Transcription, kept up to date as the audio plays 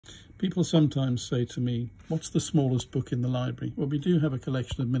People sometimes say to me, what's the smallest book in the library? Well, we do have a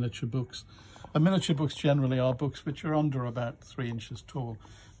collection of miniature books. And miniature books generally are books which are under about 3 inches tall.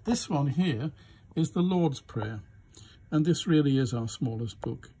 This one here is the Lord's Prayer, and this really is our smallest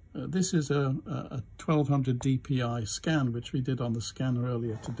book. This is a 1200 dpi scan, which we did on the scanner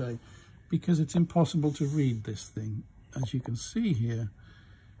earlier today, because it's impossible to read this thing. As you can see here,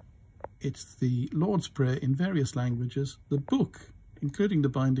 it's the Lord's Prayer in various languages. The book, including the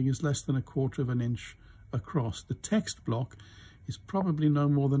binding, is less than 1/4 of an inch across. The text block is probably no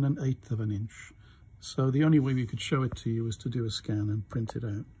more than 1/8 of an inch. So the only way we could show it to you is to do a scan and print it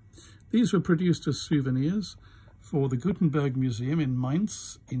out. These were produced as souvenirs for the Gutenberg Museum in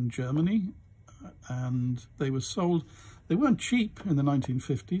Mainz in Germany, and they were sold. They weren't cheap in the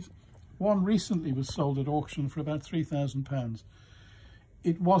 1950s. One recently was sold at auction for about £3,000.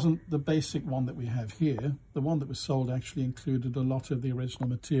 It wasn't the basic one that we have here. The one that was sold actually included a lot of the original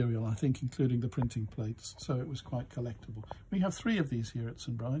material, I think including the printing plates, so it was quite collectible. We have 3 of these here at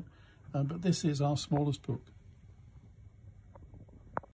St Brian, but this is our smallest book.